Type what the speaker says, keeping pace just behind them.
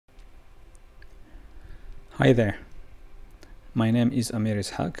Hi there, my name is Amir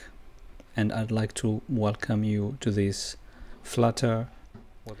Ishaq and I'd like to welcome you to this Flutter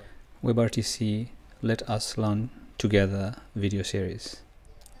WebRTC Let Us Learn Together video series.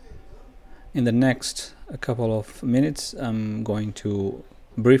 In the next couple of minutes, I'm going to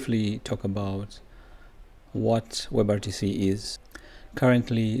briefly talk about what WebRTC is,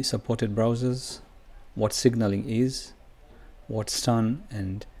 currently supported browsers, what signaling is, what stun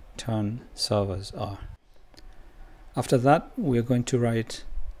and turn servers are. After that, we are going to write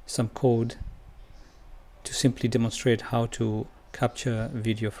some code to simply demonstrate how to capture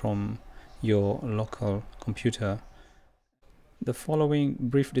video from your local computer. The following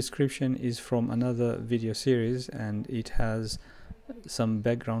brief description is from another video series and it has some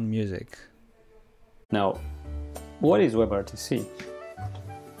background music. Now, what is WebRTC?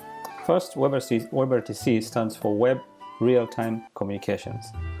 First, WebRTC stands for Web Real-Time Communications,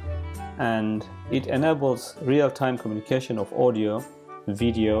 and it enables real-time communication of audio,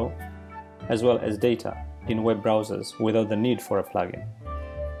 video, as well as data in web browsers without the need for a plugin.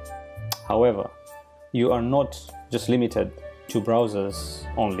 However, you are not just limited to browsers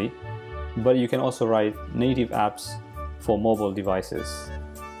only, but you can also write native apps for mobile devices.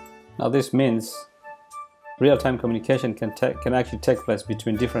 Now this means real-time communication can actually take place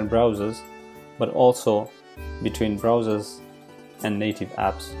between different browsers, but also between browsers and native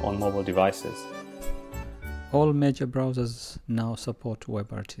apps on mobile devices. All major browsers now support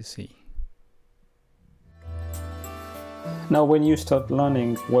WebRTC. Now when you start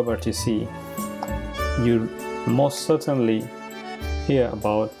learning WebRTC, you most certainly hear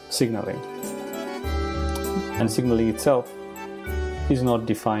about signaling. And signaling itself is not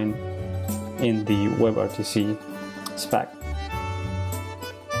defined in the WebRTC spec.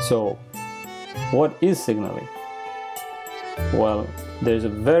 So, what is signaling? Well, there's a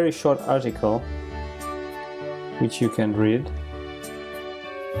very short article which you can read,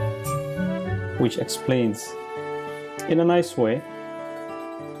 which explains in a nice way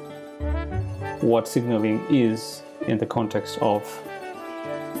what signaling is in the context of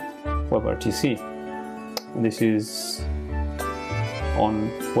WebRTC. This is on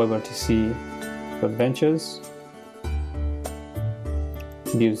WebRTC Adventures.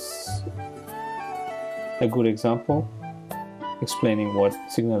 Gives a good example explaining what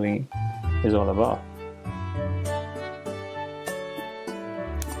signaling is all about.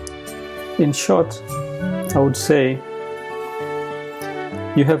 In short, I would say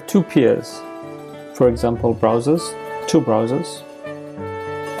you have two peers, for example browsers, two browsers,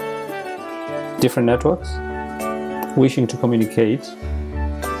 different networks, wishing to communicate.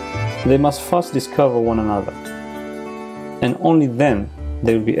 They must first discover one another, and only then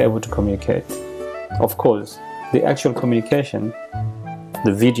they will be able to communicate. Of course, the actual communication,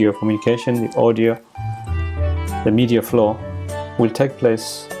 the video communication, the audio, the media flow will take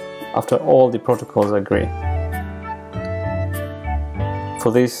place after all the protocols agree.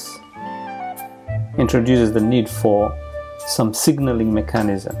 For this, introduces the need for some signaling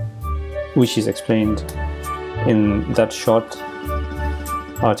mechanism, which is explained in that short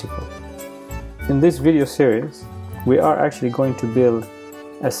article. In this video series, we are actually going to build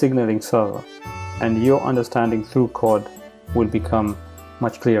a signaling server, and your understanding through code will become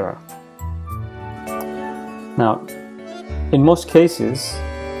much clearer. Now, in most cases,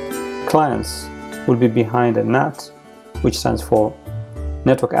 clients will be behind a NAT, which stands for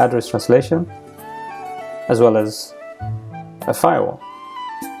Network Address Translation, as well as a firewall.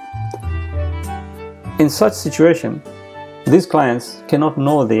 In such situation, these clients cannot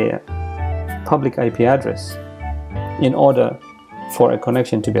know their public IP address in order for a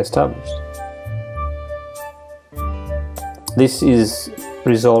connection to be established. This is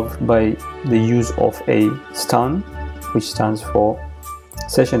resolved by the use of a STUN, which stands for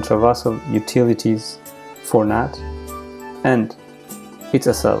Session Traversal Utilities for NAT, and it's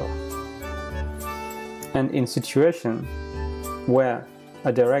a server. And in situation where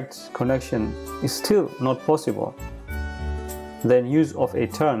a direct connection is still not possible, then use of a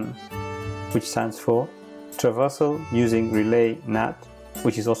turn, which stands for Traversal using Relay NAT,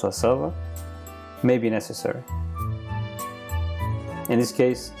 which is also a server, may be necessary. In this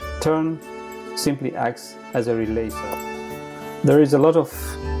case, turn simply acts as a relay server. There is a lot of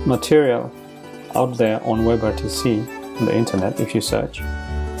material out there on WebRTC on the internet if you search,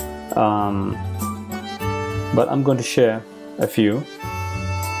 but I'm going to share a few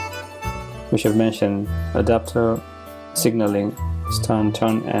which I've mentioned: adapter, signaling, stun,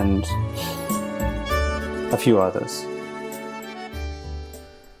 turn, and a few others.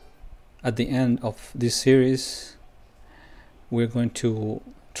 At the end of this series, we're going to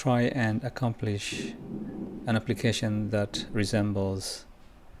try and accomplish an application that resembles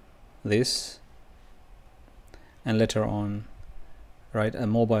this, and later on write a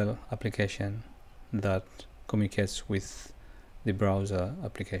mobile application that communicates with the browser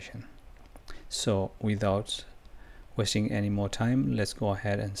application. So without wasting any more time, let's go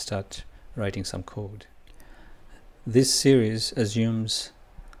ahead and start writing some code. This series assumes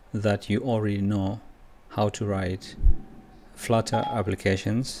that you already know how to write Flutter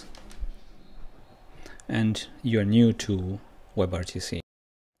applications and you're new to WebRTC.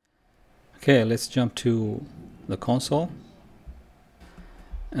 Okay, let's jump to the console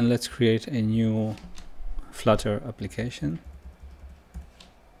and let's create a new Flutter application.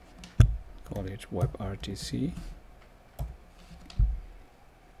 Call it WebRTC.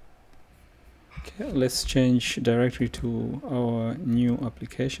 Okay, let's change directory to our new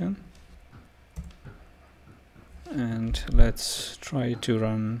application and let's try to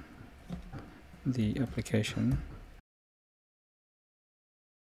run the application.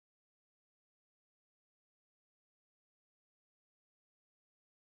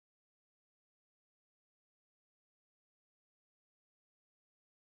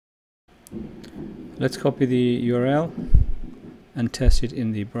 Let's copy the URL and test it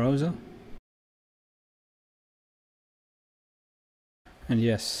in the browser. And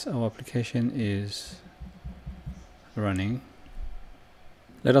yes, our application is running.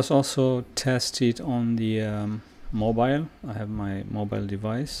 Let us also test it on the mobile. I have my mobile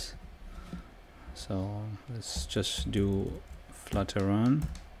device. So let's just do Flutter run.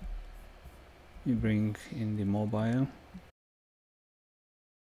 You bring in the mobile.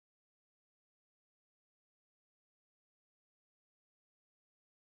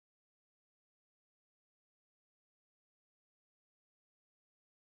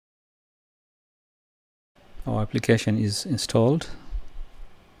 Our application is installed.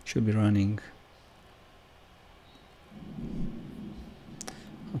 Should be running.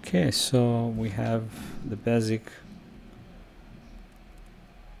 Okay, so we have the basic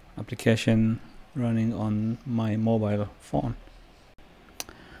application running on my mobile phone.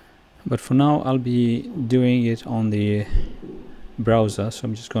 But for now, I'll be doing it on the browser, so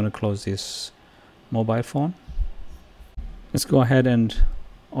I'm just going to close this mobile phone. Let's go ahead and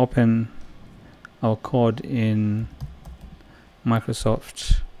open our code in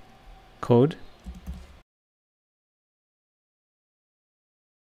Microsoft Code.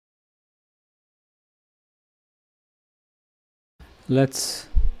 Let's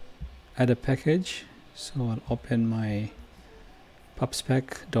add a package. So I'll open my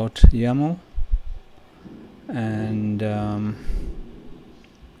pubspec.yaml and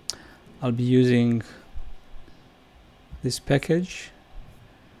I'll be using this package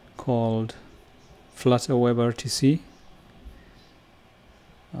called Flutter WebRTC.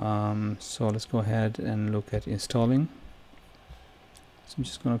 So let's go ahead and look at installing. So I'm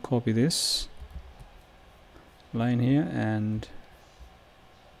just going to copy this line here and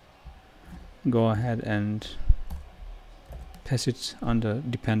go ahead and paste it under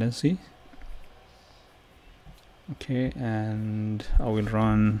dependency. Okay, and I will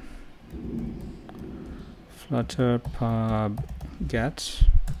run flutter pub get.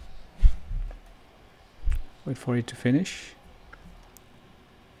 Wait for it to finish.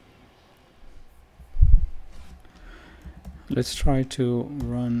 Let's try to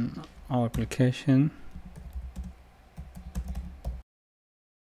run our application.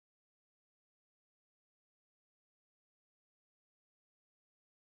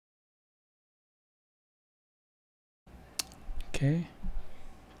 Okay,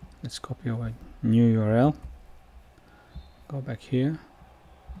 let's copy our new URL. Go back here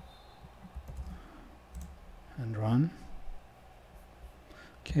and run.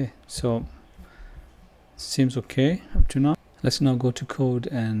 Okay, so seems okay up to now. Let's now go to code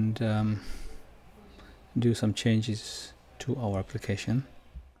and do some changes to our application.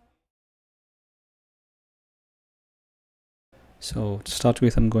 So to start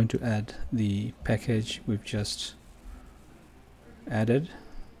with, I'm going to add the package we've just added.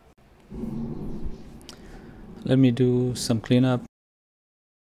 Let me do some cleanup.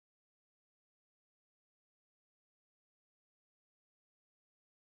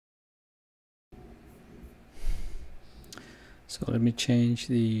 So let me change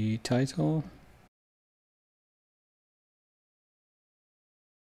the title.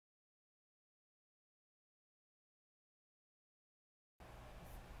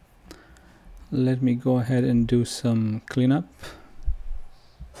 Let me go ahead and do some cleanup.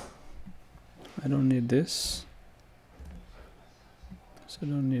 I don't need this, so I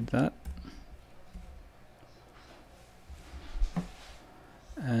don't need that.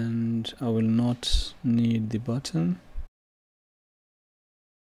 And and I will not need the button.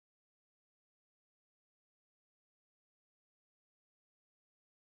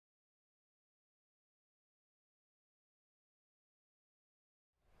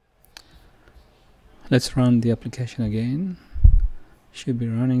 Let's run the application again. Should be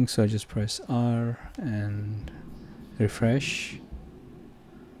running, so I just press R and refresh.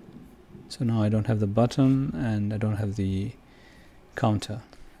 So now I don't have the button and I don't have the counter.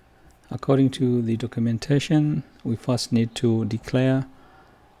 According to the documentation, we first need to declare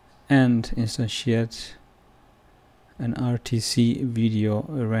and instantiate an RTC video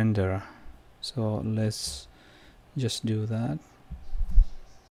renderer. So let's just do that.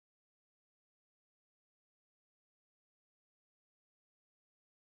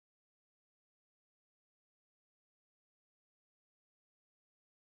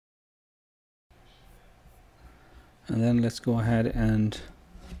 And then let's go ahead and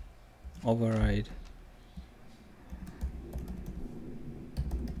override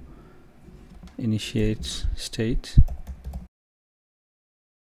initiate state.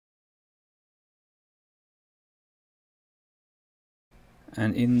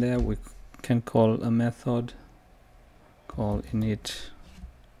 And in there we can call a method, call init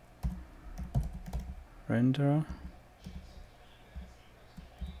renderer,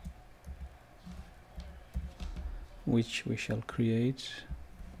 which we shall create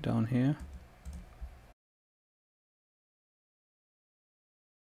down here.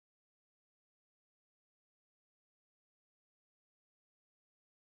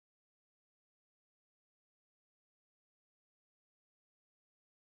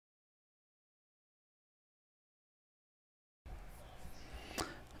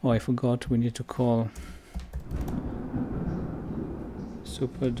 Oh, I forgot, we need to call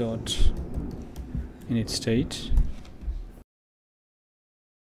super.initState.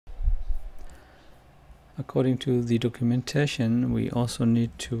 According to the documentation, we also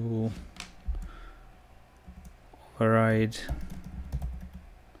need to override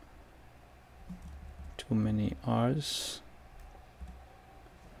too many R's.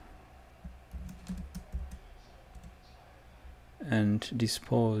 And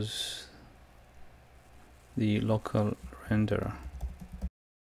dispose the local renderer.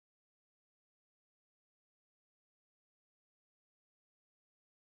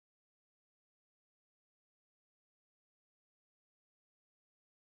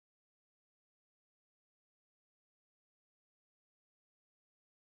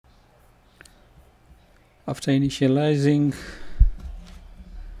 After initializing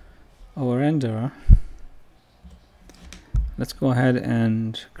our renderer, let's go ahead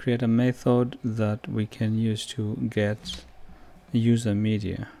and create a method that we can use to get user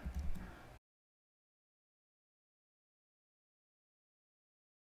media.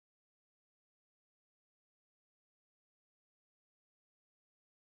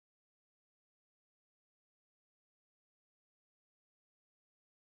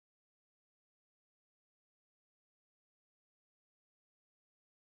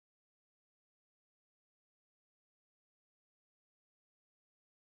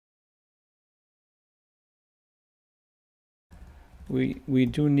 We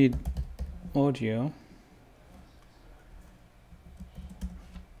do need audio,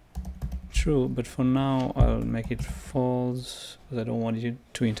 true, but for now I'll make it false because I don't want you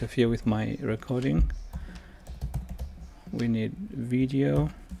to interfere with my recording. We need video.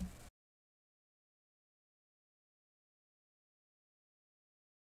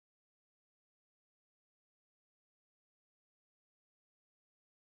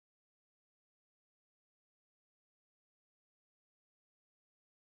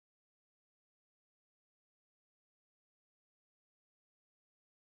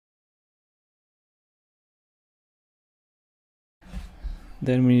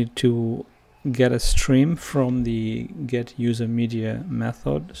 Then we need to get a stream from the GetUserMedia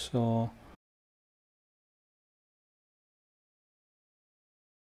method. So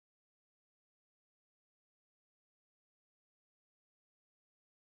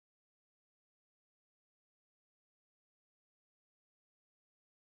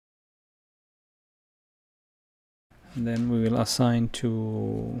then we will assign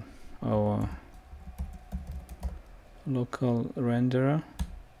to our local renderer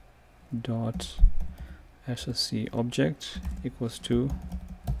dot SSC object equals to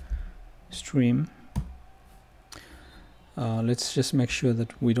stream. Let's just make sure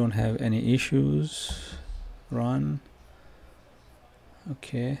that we don't have any issues. Run.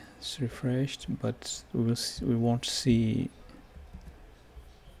 Okay, it's refreshed, but we won't see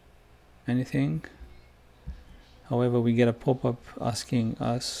anything. However, we get a pop-up asking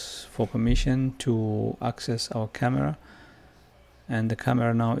us for permission to access our camera, and the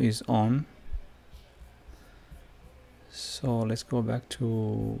camera now is on. So let's go back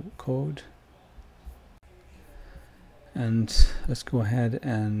to code, and let's go ahead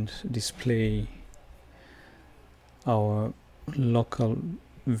and display our local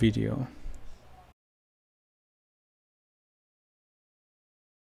video.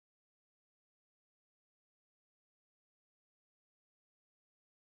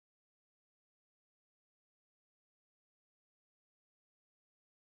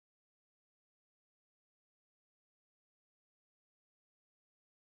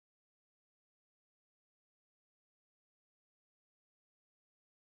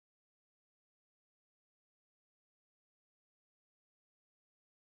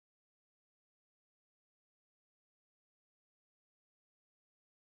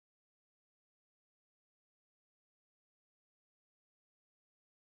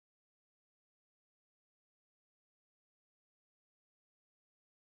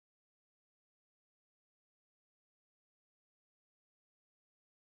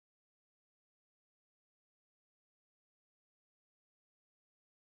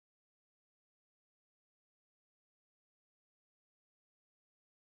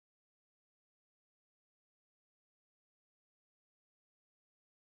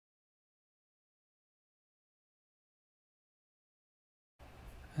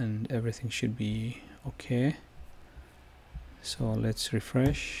 And everything should be okay. So let's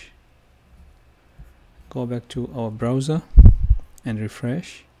refresh, go back to our browser and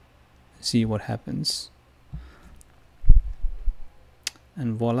refresh, see what happens,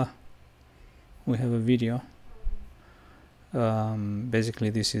 and voila, we have a video. Basically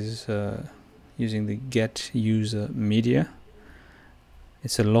this is using the GetUserMedia.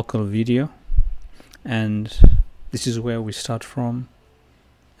 It's a local video, and this is where we start from,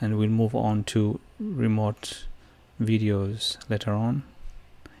 and we'll move on to remote videos later on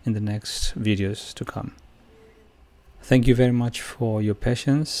in the next videos to come. Thank you very much for your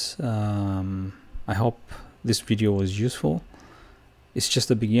patience. I hope this video was useful. It's just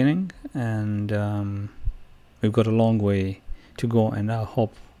the beginning, and we've got a long way to go, and I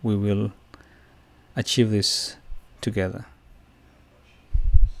hope we will achieve this together.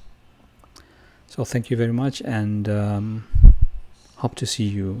 So thank you very much, and hope to see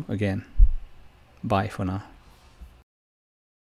you again. Bye for now.